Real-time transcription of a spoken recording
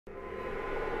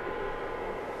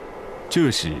这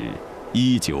是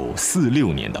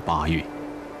1946年的8月，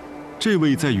这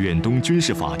位在远东军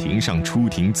事法庭上出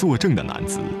庭作证的男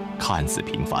子看似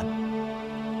平凡，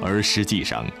而实际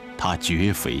上他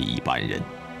绝非一般人。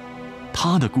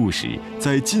他的故事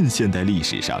在近现代历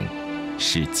史上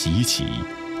是极其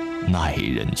耐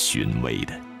人寻味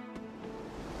的。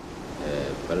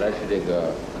本来是这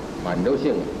个满洲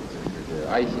姓，就是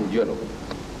爱新觉罗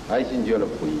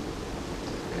溥仪。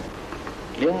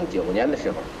09年的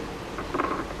时候，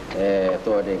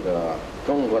做这个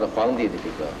中国的皇帝的这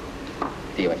个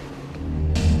地位。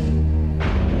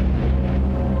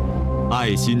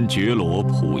爱新觉罗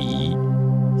溥仪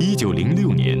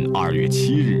，1906年2月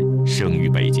7日生于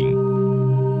北京。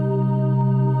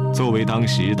作为当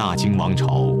时大清王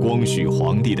朝光绪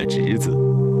皇帝的侄子，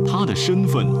他的身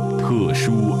份特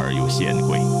殊而又显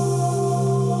贵。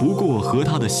不过和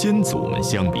他的先祖们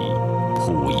相比，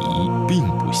溥仪并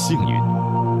不幸运，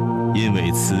因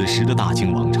为此时的大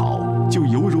清王朝就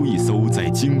犹如一艘在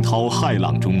惊涛骇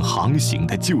浪中航行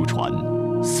的旧船，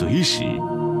随时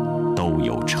都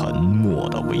有沉没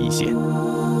的危险。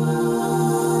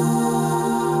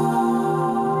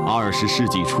20世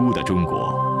纪初的中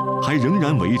国还仍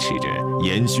然维持着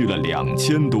延续了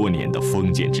2000多年的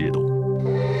封建制度。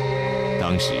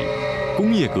当时，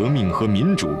工业革命和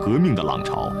民主革命的浪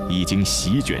潮已经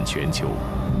席卷全球。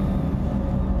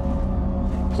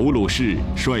普鲁士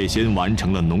率先完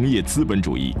成了农业资本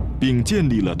主义，并建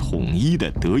立了统一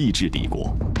的德意志帝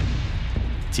国。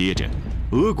接着，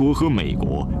俄国和美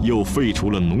国又废除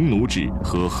了农奴制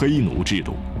和黑奴制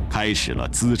度，开始了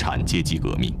资产阶级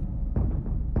革命。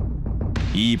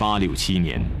1867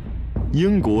年，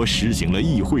英国实行了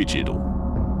议会制度。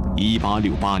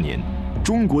1868年，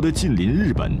中国的近邻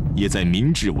日本也在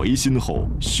明治维新后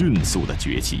迅速的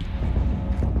崛起。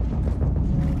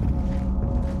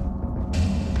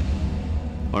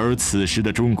而此时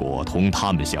的中国同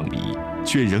他们相比，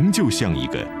却仍旧像一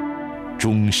个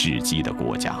中世纪的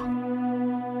国家。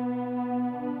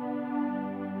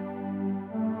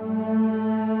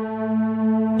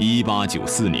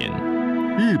1894年，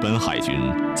日本海军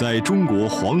在中国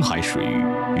黄海水域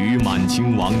与满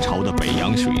清王朝的北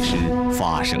洋水师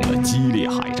发生了激烈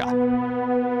海战，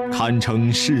堪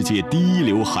称世界第一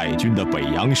流海军的北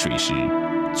洋水师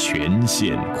全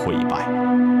线溃败。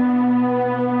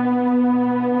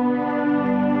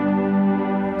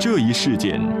这一事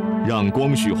件让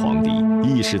光绪皇帝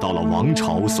意识到了王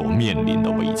朝所面临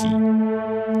的危机，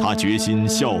他决心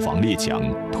效仿列强，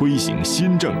推行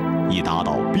新政，以达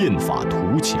到变法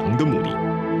图强的目的。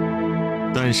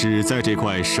但是在这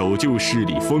块守旧势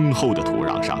力丰厚的土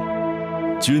壤上，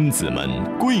君子们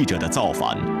跪着的造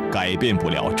反改变不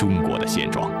了中国的现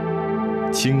状。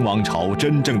清王朝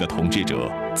真正的统治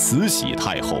者慈禧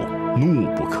太后怒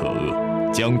不可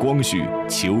遏，将光绪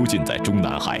囚禁在中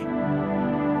南海。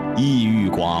抑郁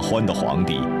寡欢的皇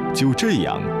帝就这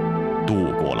样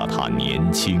度过了他年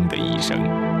轻的一生。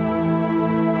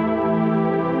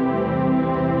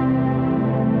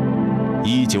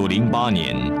1908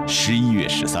年11月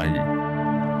13日，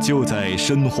就在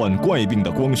身患怪病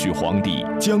的光绪皇帝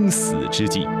将死之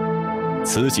际，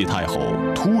慈禧太后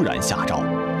突然下诏，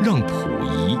让溥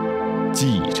仪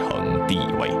继承帝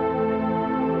位。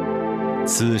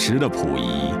此时的溥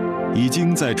仪已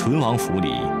经在醇王府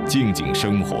里静静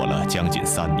生活了将近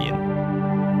3年。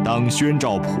当宣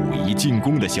召溥仪进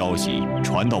宫的消息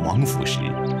传到王府时，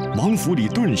王府里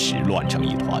顿时乱成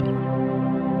一团。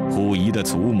溥仪的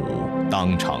祖母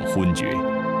当场昏厥，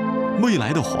未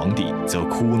来的皇帝则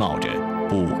哭闹着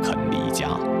不肯离家。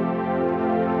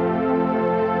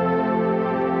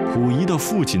溥仪的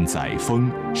父亲载沣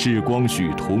是光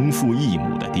绪同父异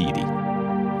母的弟弟，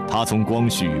他从光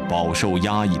绪饱受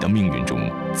压抑的命运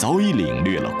中早已领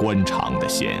略了官场的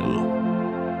险恶，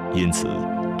因此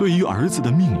对于儿子的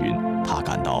命运，他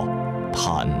感到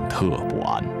忐忑不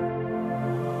安。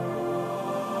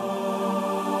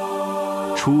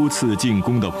初次进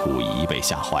宫的溥仪被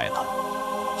吓坏了，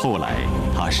后来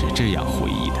他是这样回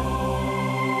忆的：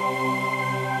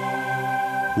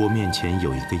我面前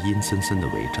有一个阴森森的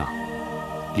帷帐，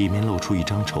里面露出一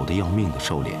张丑得要命的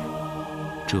瘦脸，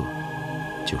这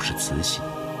就是慈禧。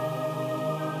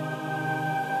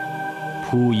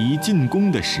溥仪进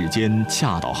宫的时间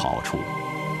恰到好处，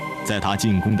在他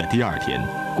进宫的第2天，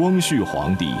光绪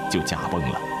皇帝就驾崩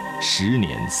了，时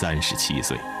年37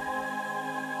岁。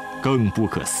更不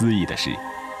可思议的是，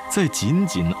在仅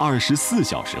仅24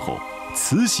小时后，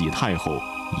慈禧太后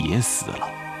也死了。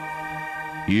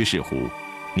于是乎，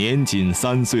年仅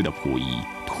3岁的溥仪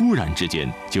突然之间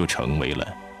就成为了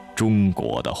中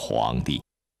国的皇帝。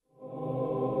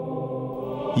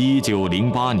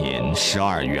1908年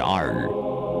12月2日，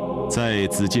在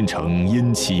紫禁城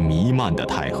阴气弥漫的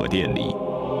太和殿里，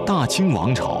大清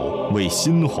王朝为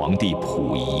新皇帝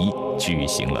溥仪举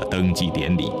行了登基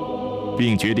典礼，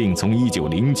并决定从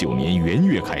1909年元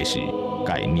月开始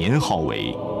改年号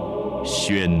为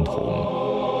宣统。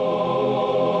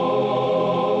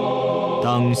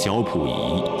当小溥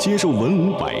仪接受文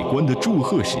武百官的祝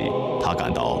贺时，他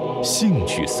感到兴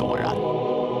趣索然。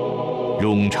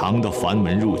冗长的繁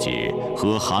文缛节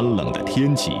和寒冷的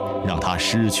天气让他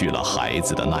失去了孩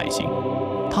子的耐性，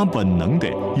他本能地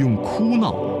用哭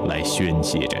闹来宣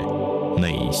泄着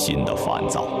内心的烦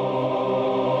躁。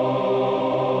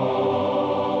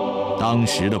当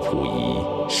时的溥仪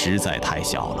实在太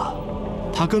小了，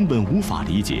他根本无法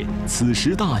理解此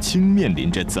时大清面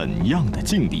临着怎样的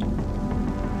境地。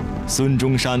孙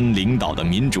中山领导的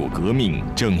民主革命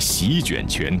正席卷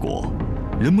全国，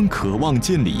人们渴望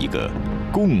建立一个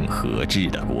共和制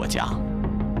的国家。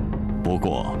不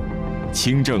过，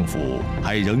清政府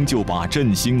还仍旧把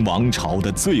振兴王朝的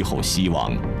最后希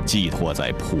望寄托在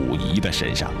溥仪的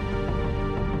身上。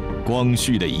光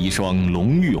绪的遗孀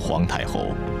隆裕皇太后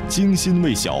精心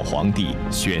为小皇帝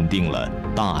选定了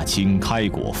《大清开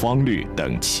国方略》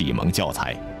等启蒙教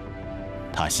材，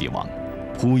她希望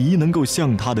溥仪能够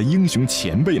像他的英雄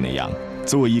前辈那样，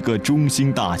做一个中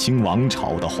兴大清王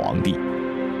朝的皇帝。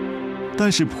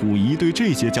但是溥仪对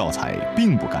这些教材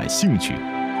并不感兴趣。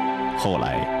后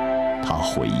来，他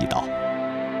回忆道：“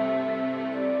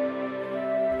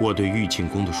我对玉庆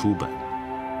宫的书本，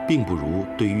并不如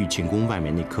对玉庆宫外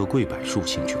面那棵桂柏树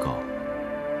兴趣高。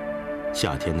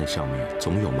夏天那上面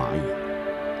总有蚂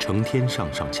蚁，成天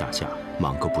上上下下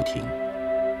忙个不停。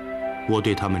我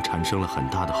对它们产生了很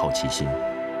大的好奇心，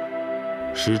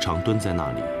时常蹲在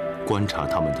那里观察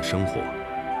它们的生活，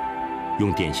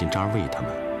用点心渣喂它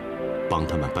们，帮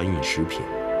它们搬运食品，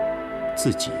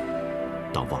自己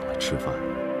倒忘了吃饭。”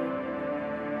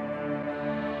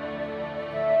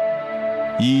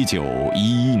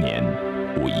 1911年，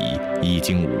溥仪已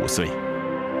经5岁。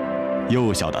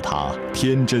幼小的他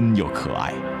天真又可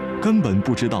爱，根本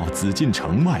不知道紫禁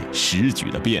城外时局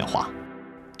的变化。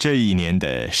这一年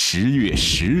的10月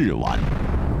10日晚，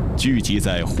聚集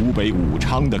在湖北武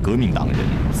昌的革命党人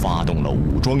发动了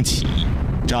武装起义，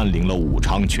占领了武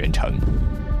昌全城。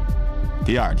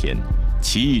第2天，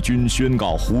起义军宣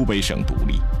告湖北省独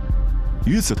立。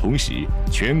与此同时，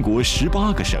全国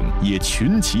18个省也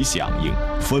群起响应，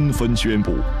纷纷宣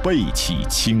布背弃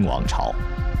清王朝。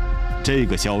这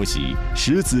个消息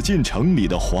使紫禁城里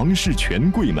的皇室权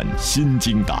贵们心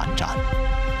惊胆战。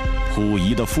溥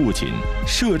仪的父亲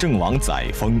摄政王载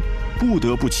沣不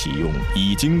得不启用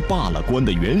已经罢了官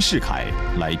的袁世凯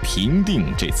来平定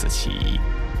这次起义，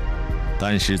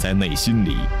但是在内心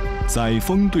里，载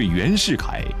沣对袁世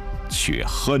凯却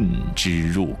恨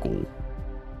之入骨。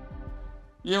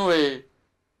因为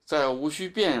在戊戌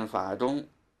变法中，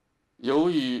由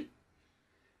于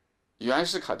袁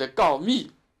世凯的告密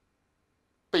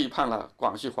背叛了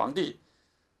广绪皇帝，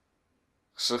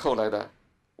使后来的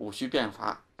戊戌变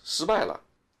法失败了，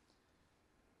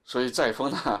所以载沣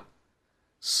呢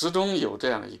始终有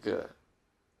这样一个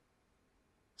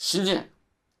心念，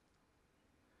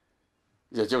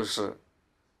也就是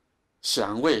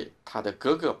想为他的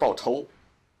哥哥报仇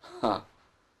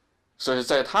所以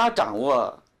在他掌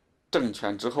握政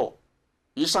权之后，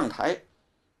一上台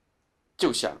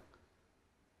就想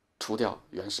除掉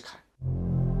袁世凯。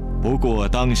不过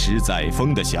当时载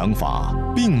沣的想法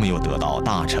并没有得到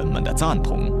大臣们的赞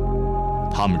同，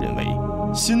他们认为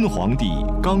新皇帝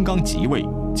刚刚即位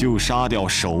就杀掉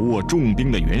手握重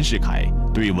兵的袁世凯，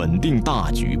对稳定大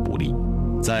局不利。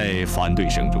在反对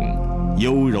声中，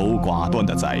优柔寡断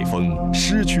的载沣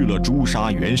失去了诛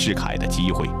杀袁世凯的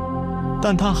机会，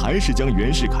但他还是将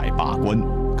袁世凯罢官，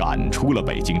赶出了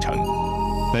北京城。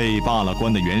被罢了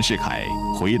官的袁世凯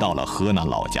回到了河南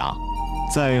老家，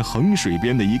在衡水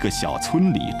边的一个小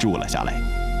村里住了下来。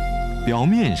表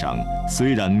面上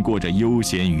虽然过着悠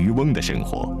闲渔翁的生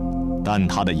活，但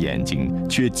他的眼睛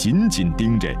却紧紧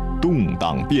盯着动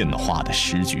荡变化的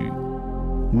时局。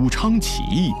武昌起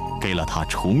义给了他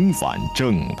重返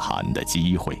政坛的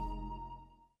机会。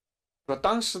说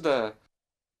当时的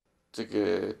这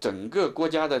个整个国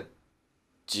家的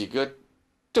几个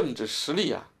政治实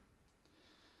力啊，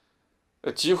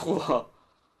几乎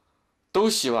都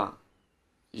希望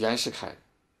袁世凯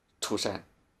出山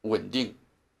稳定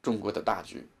中国的大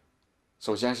局。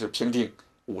首先是平定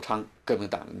武昌革命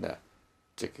党人的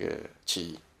这个起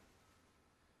义。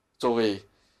作为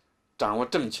掌握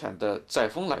政权的载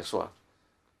沣来说，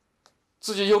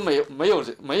自己又没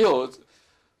有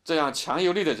这样强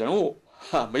有力的人物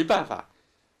没办法，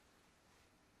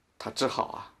他只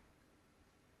好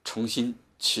重新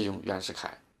启用袁世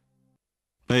凯。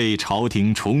被朝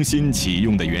廷重新启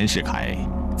用的袁世凯，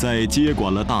在接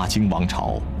管了大清王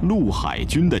朝陆海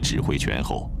军的指挥权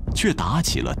后，却打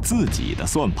起了自己的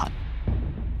算盘。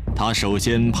他首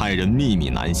先派人秘密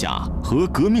南下和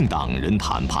革命党人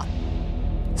谈判，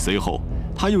随后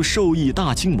他又授意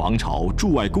大清王朝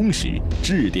驻外公使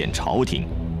致电朝廷，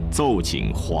奏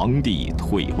请皇帝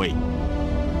退位。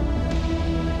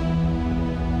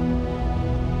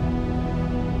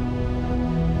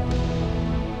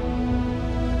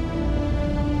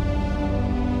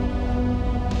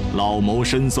老谋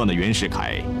深算的袁世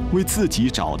凯为自己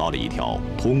找到了一条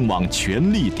通往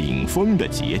权力顶峰的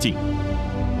捷径。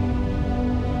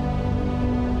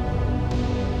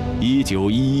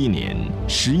1911年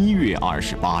11月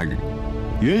28日，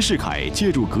袁世凯借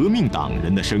助革命党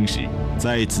人的声势，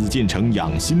在紫禁城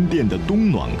养心殿的东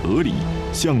暖阁里，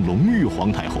向隆裕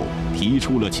皇太后提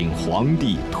出了请皇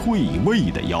帝退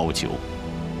位的要求。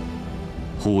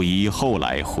溥仪后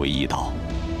来回忆道：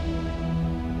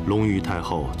隆裕太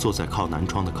后坐在靠南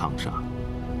窗的炕上，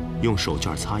用手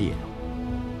绢擦眼，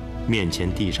面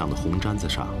前地上的红毡子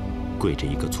上跪着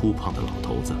一个粗胖的老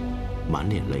头子，满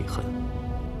脸泪痕。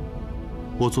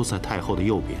我坐在太后的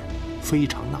右边，非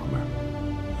常纳闷，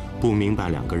不明白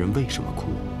两个人为什么哭。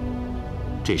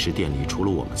这时店里除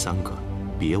了我们3个，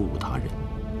别无他人，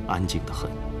安静得很。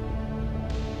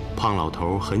胖老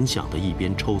头很响地一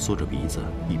边抽缩着鼻子，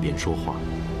一边说话，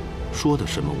说的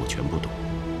什么我全不懂。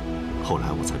后来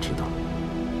我才知道，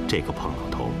这个胖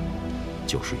老头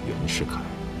就是袁世凯。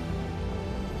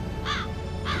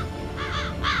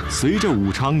随着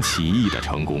武昌起义的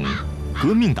成功，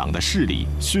革命党的势力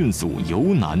迅速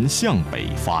由南向北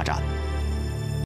发展。